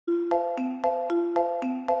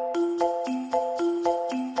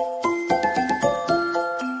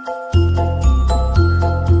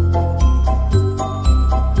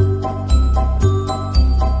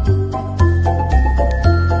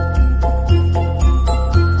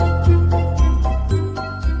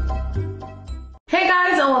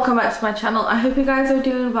to my channel. I hope you guys are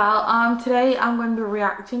doing well. Today I'm going to be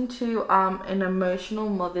reacting to an emotional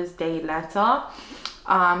Mother's Day letter.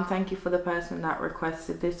 Thank you for the person that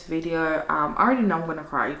requested this video. I already know I'm going to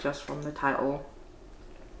cry just from the title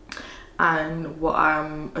and what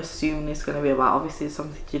I'm assuming it's going to be about. Obviously it's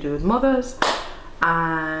something to do with mothers,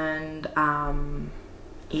 and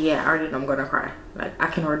yeah, I already know I'm going to cry. Like, I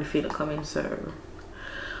can already feel it coming, so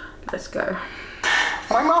let's go.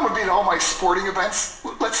 My mom would be at all my sporting events.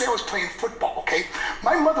 Let's say I was playing football, okay?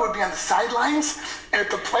 My mother would be on the sidelines, and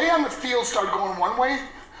if the play on the field started going one way,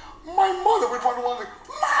 my mother would run along like,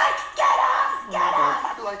 Mark, get up, get up.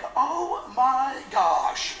 I'd be like, oh my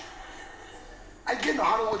gosh. I'd get in the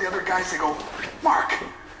huddle with the other guys. They go, Mark,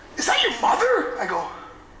 is that your mother? I go,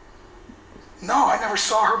 no, I never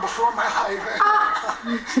saw her before in my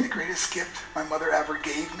life. The greatest gift my mother ever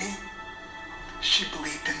gave me. She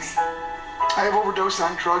believed in me. I have overdosed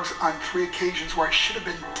on drugs on 3 occasions where I should have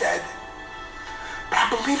been dead. But I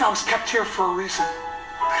believe I was kept here for a reason.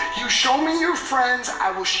 You show me your friends, I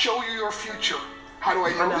will show you your future. How do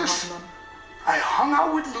I know this? I hung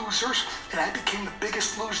out with losers, and I became the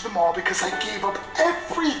biggest loser of them all because I gave up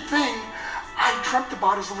everything I dreamt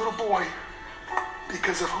about as a little boy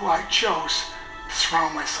because of who I chose to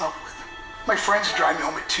surround myself with. My friends would drive me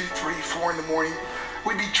home at 2, 3, 4 in the morning.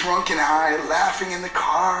 We'd be drunk and high, laughing in the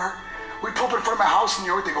car. We'd pull up in front of my house in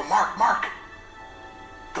New York. They go, Mark,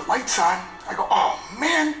 the light's on. I go, oh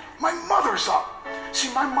man, my mother's up.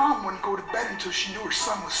 See, my mom wouldn't go to bed until she knew her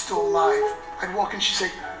son was still alive. I'd walk in, she'd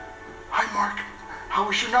say, hi Mark, how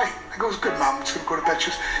was your night? I go, it was good, Mom, I'm just gonna go to bed.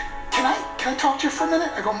 She goes, can I talk to you for a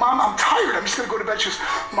minute? I go, Mom, I'm tired, I'm just gonna go to bed. She goes,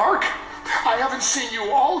 Mark, I haven't seen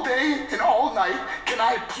you all day and all night. Can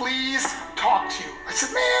I please talk to you? I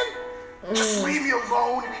said, man, just leave me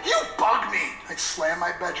alone. You bug me. I'd slam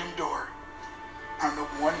my bedroom door. I'm the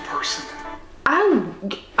one person.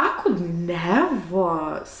 I could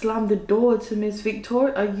never slam the door to Miss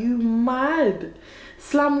Victoria. Are you mad?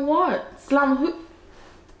 Slam what? Slam who?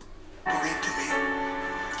 Believed in me.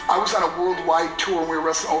 I was on a worldwide tour and we were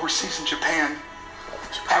wrestling overseas in Japan.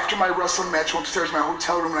 After my wrestling match, I went upstairs in my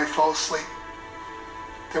hotel room and I fell asleep.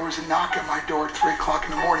 There was a knock at my door at 3 o'clock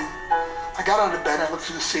in the morning. I got out of bed, I looked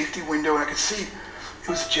through the safety window, and I could see it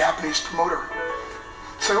was a Japanese promoter.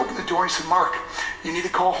 So I opened the door and he said, Mark, you need to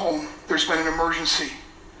call home. There's been an emergency.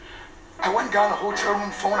 I went and got on the hotel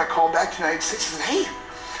room phone. I called back to the United States and said, hey,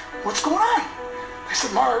 what's going on? I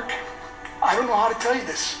said, Mark, I don't know how to tell you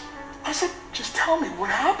this. I said, just tell me what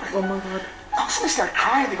happened. Oh my God. Now somebody started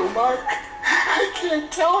crying. They go, Mark, I can't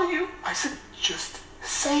tell you. I said, just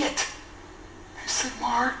say it. They said,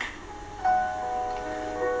 Mark,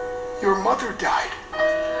 your mother died.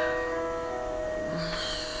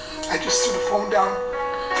 I just threw the phone down.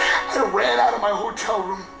 I ran out of my hotel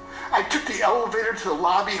room. I took the elevator to the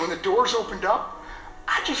lobby, and when the doors opened up,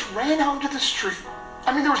 I just ran out into the street.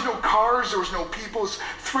 I mean, there was no cars, there was no people. It was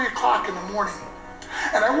 3 o'clock in the morning.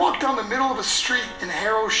 And I walked down the middle of a street in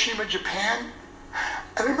Hiroshima, Japan,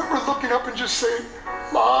 and I remember looking up and just saying,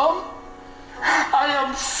 Mom, I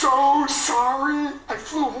am so sorry. I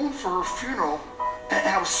flew home for her funeral, and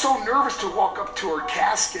I was so nervous to walk up to her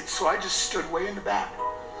casket, so I just stood way in the back.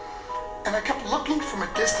 And I kept looking from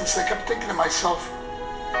a distance. I kept thinking to myself,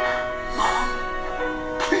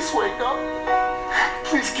 Mom, please wake up.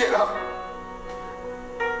 Please get up.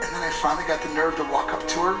 And then I finally got the nerve to walk up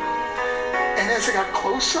to her. And as I got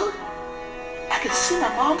closer, I could see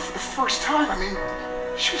my mom for the first time. I mean,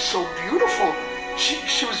 she was so beautiful.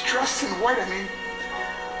 She was dressed in white. I mean,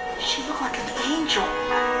 she looked like an angel.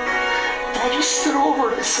 And I just stood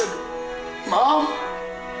over and I said, Mom,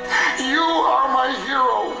 you are my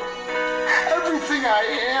hero. Everything I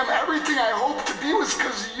am, everything I hope to be was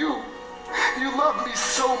because of you. You loved me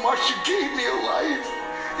so much, you gave me a life.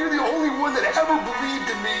 You're the only one that ever believed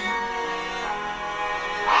in me.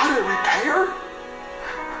 How did I repay her?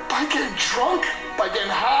 By getting drunk, by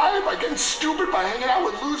getting high, by getting stupid, by hanging out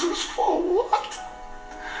with losers. For what?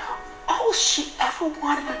 All she ever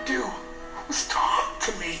wanted to do was talk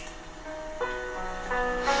to me.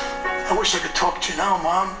 I wish I could talk to you now,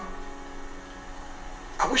 Mom.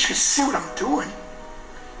 I wish you could see what I'm doing.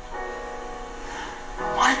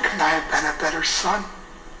 Why couldn't I have been a better son?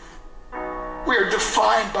 We are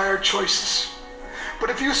defined by our choices.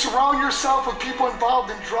 But if you surround yourself with people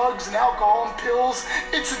involved in drugs and alcohol and pills,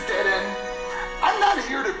 it's a dead end. I'm not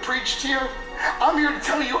here to preach to you. I'm here to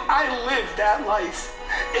tell you I lived that life.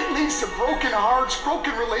 It leads to broken hearts,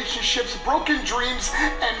 broken relationships, broken dreams,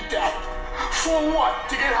 and death. For what?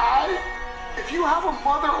 To get high? If you have a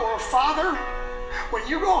mother or a father, when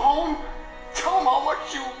you go home, tell them how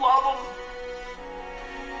much you love them.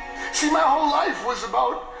 See, my whole life was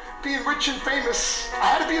about being rich and famous. I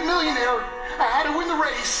had to be a millionaire. I had to win the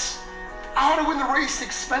race. I had to win the race at the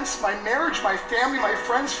expense of my marriage, my family, my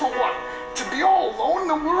friends. For what? To be all alone in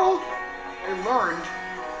the world? I learned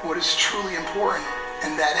what is truly important,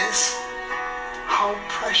 and that is how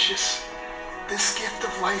precious this gift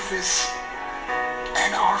of life is,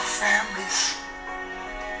 and our families,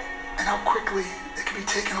 and how quickly it can be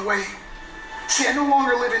taken away. See, I no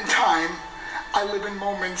longer live in time, I live in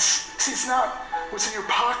moments. See, it's not what's in your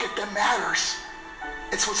pocket that matters,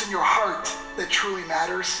 it's what's in your heart that truly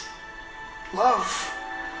matters. Love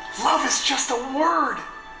is just a word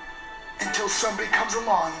until somebody comes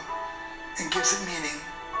along and gives it meaning.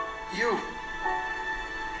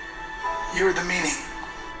 You're the meaning.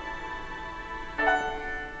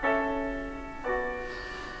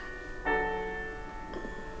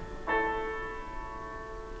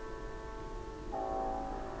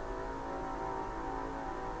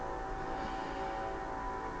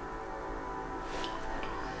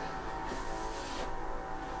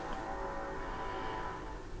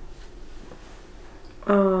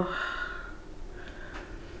 Oh,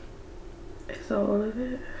 is that all of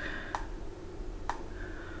it?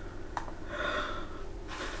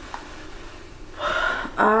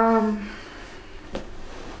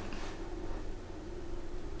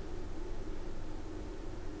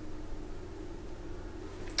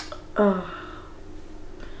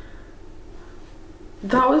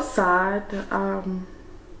 That was sad.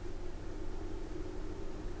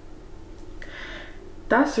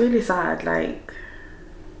 That's really sad, like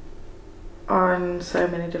on so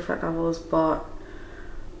many different levels, but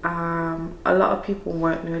a lot of people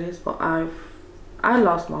won't know this, but I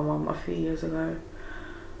lost my mom a few years ago.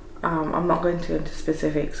 I'm not going to go into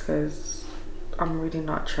specifics because I'm really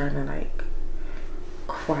not trying to like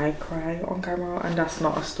cry on camera, and that's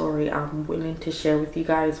not a story I'm willing to share with you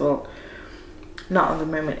guys. Well, not at the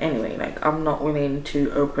moment anyway. Like, I'm not willing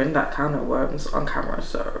to open that can of worms on camera,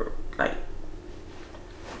 so like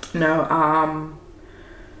no.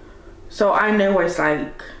 So I know what it's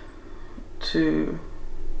like to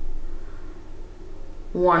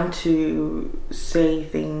want to say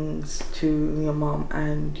things to your mom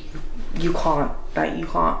and you can't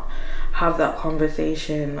have that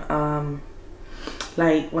conversation.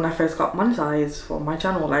 Like when I first got monetized for my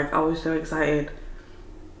channel, like I was so excited,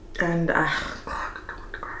 and I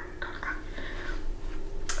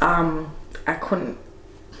couldn't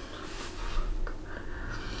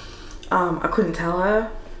tell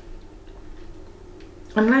her.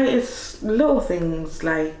 And like, it's little things,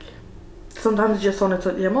 like sometimes you just want to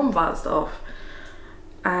talk to your mum about stuff,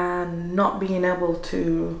 and not being able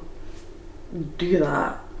to do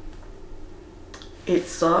that, it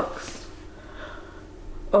sucks.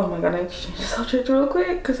 Oh my god, I need to change the subject real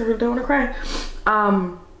quick because I really don't want to cry.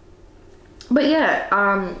 But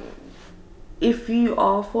yeah, if you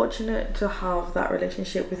are fortunate to have that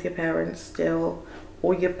relationship with your parents still,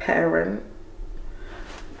 or your parent,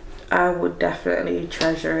 I would definitely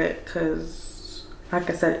treasure it, because like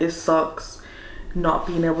I said, it sucks not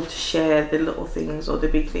being able to share the little things or the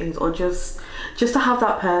big things, or just to have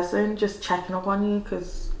that person just checking up on you,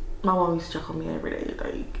 because my mom used to check on me every day.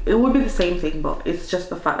 Like, it would be the same thing, but it's just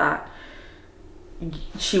the fact that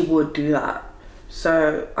she would do that.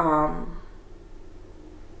 So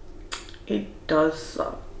it does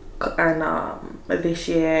suck. And this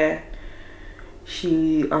year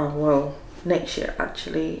she well, next year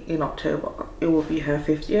actually, in October, it will be her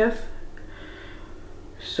 50th.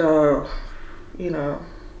 So, you know,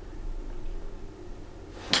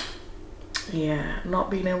 yeah, not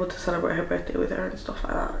being able to celebrate her birthday with her and stuff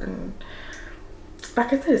like that. And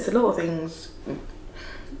like I said, it's a lot of things,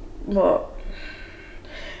 but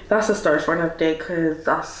that's a story for another day, because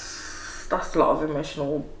that's a lot of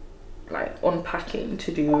emotional like unpacking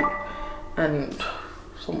to do. And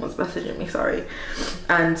someone's messaging me, sorry,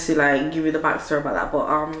 and to like give you the backstory about that.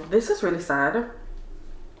 But this is really sad.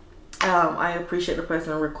 I appreciate the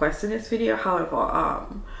person requesting this video. However,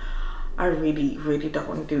 I really don't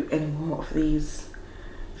want to do any more of these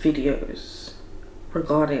videos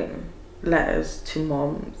regarding letters to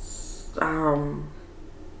moms. I'm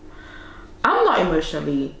not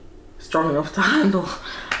emotionally strong enough to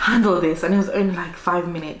handle this, and it was only like 5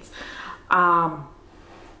 minutes. Oh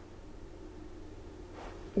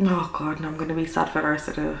god, and I'm gonna be sad for the rest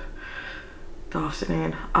of the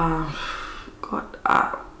afternoon. God,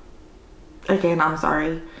 again, I'm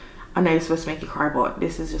sorry. I know it's supposed to make you cry, but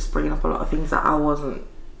this is just bringing up a lot of things that I wasn't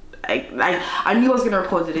like I knew I was gonna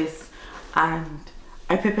record this, and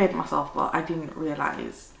I prepared myself, but I didn't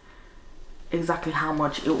realize exactly how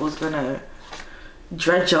much it was gonna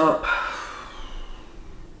dredge up.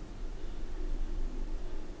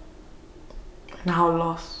 and how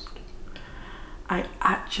lost I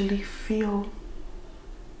actually feel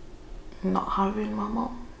not having my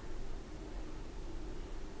mom.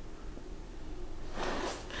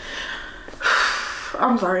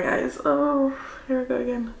 I'm sorry guys. Oh, here we go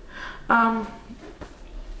again.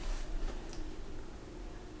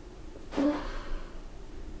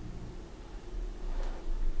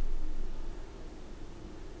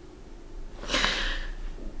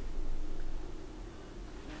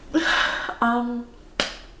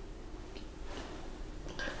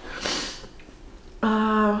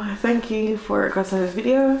 Thank you for requesting this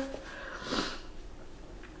video.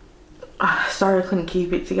 Sorry I couldn't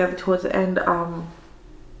keep it together towards the end. I'm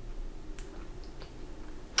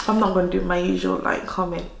not going to do my usual like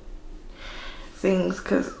comment things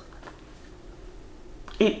because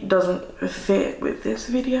it doesn't fit with this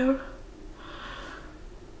video.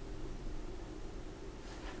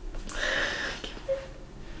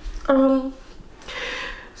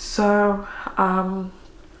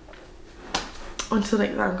 Until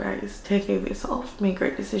next time guys, take care of yourself, make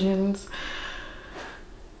great decisions,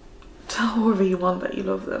 tell whoever you want that you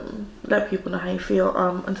love them, let people know how you feel.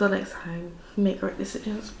 Until next time, make great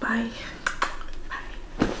decisions. Bye.